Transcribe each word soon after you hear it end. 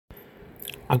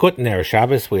On Guten Erev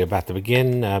Shabbos, we're about to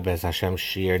begin Bez Hashem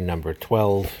Shir number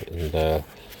 12 in the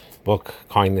book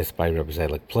Kindness by Rabbi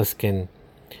Zelig Pliskin.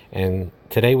 And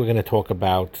today we're going to talk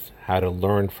about how to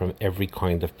learn from every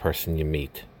kind of person you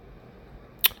meet.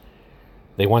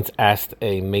 They once asked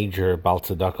a major Baal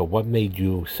Tzedakah, what made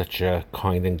you such a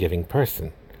kind and giving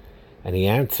person? And he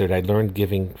answered, I learned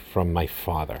giving from my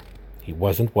father. He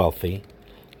wasn't wealthy,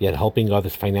 yet helping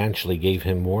others financially gave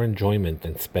him more enjoyment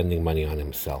than spending money on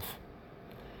himself.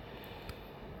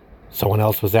 Someone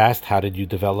else was asked, how did you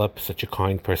develop such a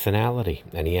kind personality?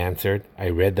 And he answered, I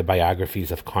read the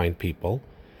biographies of kind people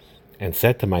and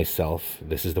said to myself,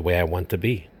 this is the way I want to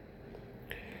be.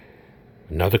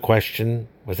 Another question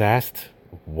was asked,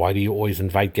 why do you always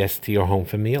invite guests to your home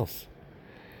for meals?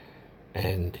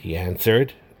 And he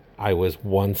answered, I was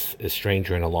once a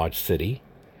stranger in a large city.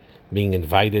 Being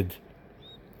invited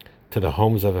to the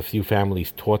homes of a few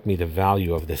families taught me the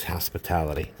value of this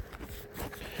hospitality.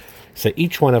 So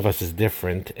each one of us is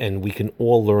different, and we can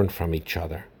all learn from each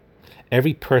other.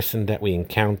 Every person that we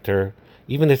encounter,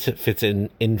 even if it's an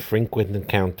infrequent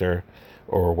encounter,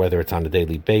 or whether it's on a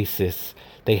daily basis,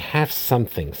 they have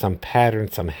something, some pattern,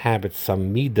 some habits,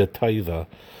 some midah tova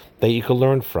that you can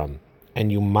learn from.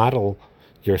 And you model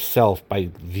yourself by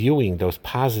viewing those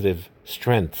positive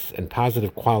strengths and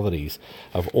positive qualities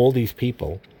of all these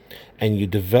people, and you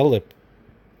develop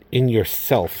in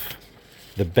yourself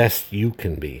the best you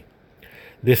can be.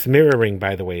 This mirroring,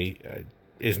 by the way,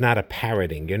 is not a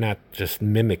parroting. You're not just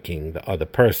mimicking the other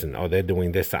person. Oh, they're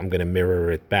doing this, I'm going to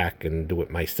mirror it back and do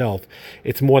it myself.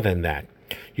 It's more than that.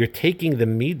 You're taking the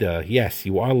midah, yes,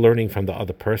 you are learning from the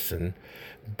other person,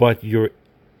 but you're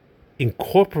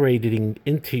incorporating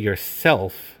into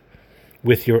yourself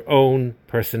with your own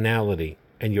personality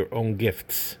and your own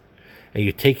gifts. And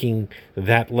you're taking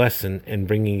that lesson and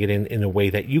bringing it in a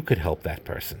way that you could help that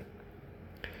person.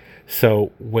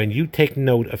 So when you take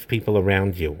note of people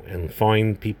around you and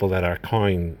find people that are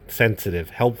kind,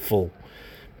 sensitive, helpful,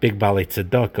 big balei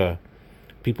tzedakah,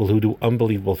 people who do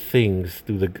unbelievable things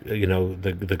through the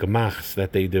gemachs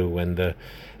that they do and the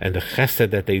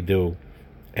chesed that they do,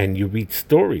 and you read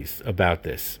stories about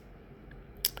this,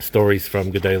 stories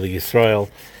from Gedolei Yisrael.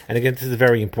 And again, this is a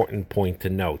very important point to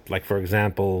note. Like, for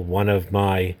example, one of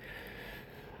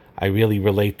I really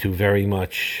relate to very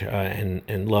much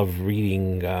and love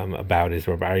reading about is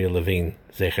Rabbi Aryeh Levine,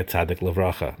 Zecher Tzadik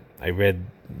Levracha. I read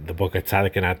the book at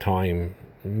Tzadik in our time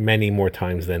many more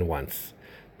times than once.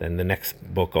 Then the next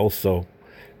book also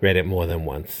read it more than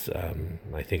once.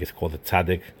 I think it's called the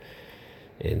Tzadik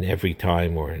in Every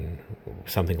Time or in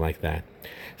something like that.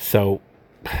 So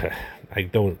I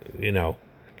don't,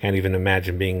 can't even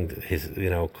imagine being his,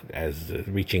 as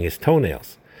reaching his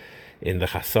toenails in the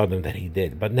chasadim that he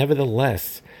did. But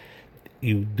nevertheless,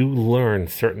 you do learn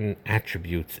certain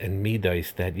attributes and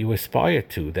midas that you aspire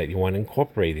to, that you want to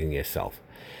incorporate in yourself.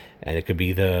 And it could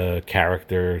be the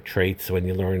character traits when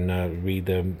you read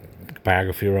the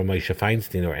biography of Moshe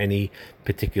Feinstein, or any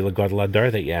particular Gadol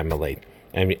Hador that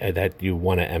you that you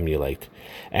want to emulate.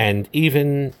 And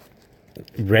even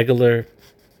regular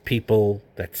people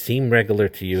that seem regular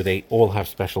to you, they all have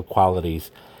special qualities.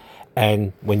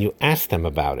 And when you ask them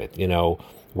about it,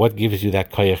 what gives you that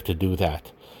koyach to do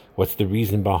that? What's the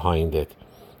reason behind it?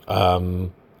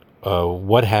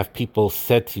 What have people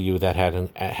said to you that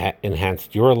had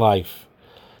enhanced your life?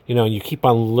 You keep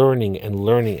on learning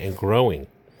and growing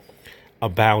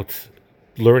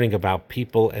about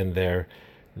people and their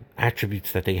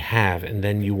attributes that they have, and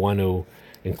then you want to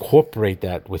incorporate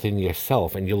that within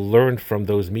yourself, and you learn from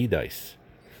those midas.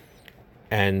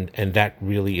 And that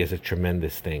really is a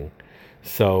tremendous thing.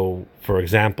 So, for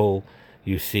example,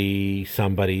 you see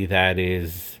somebody that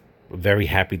is a very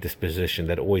happy disposition,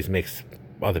 that always makes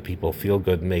other people feel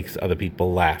good, makes other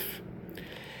people laugh.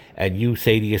 And you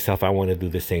say to yourself, I want to do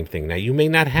the same thing. Now, you may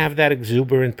not have that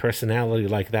exuberant personality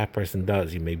like that person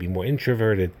does. You may be more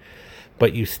introverted,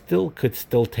 but you could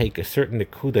still take a certain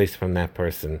nekudas from that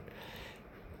person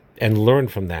and learn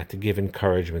from that to give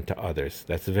encouragement to others.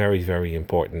 That's very, very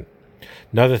important.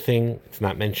 Another thing, it's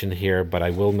not mentioned here, but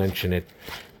I will mention it,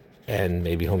 and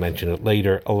maybe he'll mention it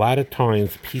later. A lot of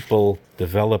times people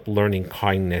develop learning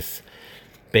kindness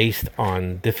based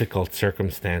on difficult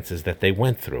circumstances that they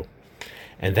went through,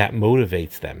 and that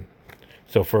motivates them.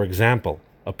 So, for example,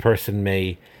 a person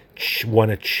may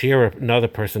want to cheer another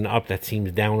person up that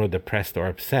seems down or depressed or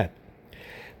upset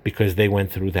because they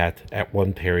went through that at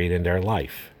one period in their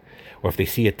life. Or if they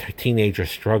see a teenager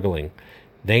struggling,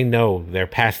 they know they're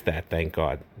past that, thank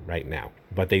God, right now.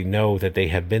 But they know that they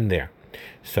have been there.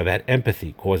 So that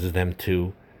empathy causes them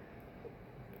to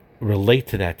relate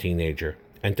to that teenager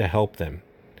and to help them.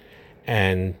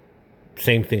 And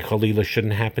same thing, Khalila,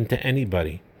 shouldn't happen to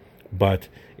anybody. But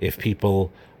if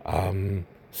people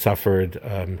suffered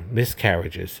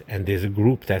miscarriages, and there's a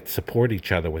group that support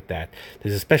each other with that,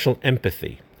 there's a special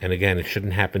empathy. And again, it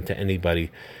shouldn't happen to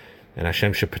anybody. And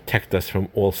Hashem should protect us from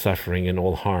all suffering and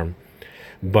all harm.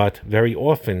 But very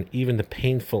often, even the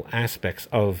painful aspects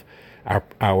of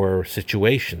our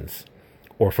situations,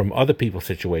 or from other people's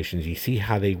situations, you see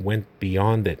how they went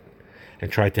beyond it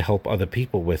and tried to help other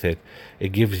people with it.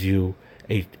 It gives you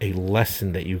a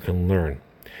lesson that you can learn.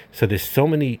 So there's so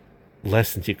many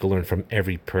lessons you can learn from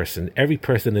every person. Every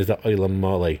person is a olam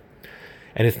mole.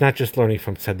 And it's not just learning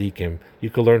from tzaddikim. You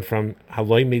can learn from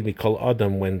Haloi made me kol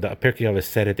adam. When the Pirkei Avos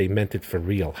said it, they meant it for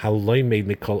real. Haloi made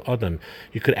me kol adam.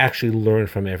 You could actually learn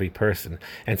from every person.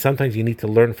 And sometimes you need to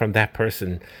learn from that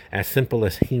person, as simple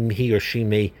as he or she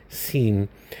may seem.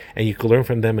 And you can learn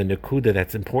from them a nekuda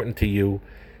that's important to you,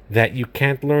 that you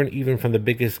can't learn even from the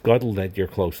biggest gadol that you're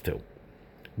close to,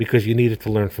 because you needed to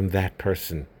learn from that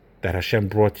person that Hashem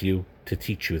brought you to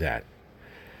teach you that.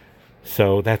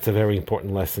 So that's a very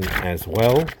important lesson as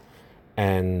well.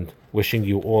 And wishing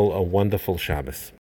you all a wonderful Shabbos.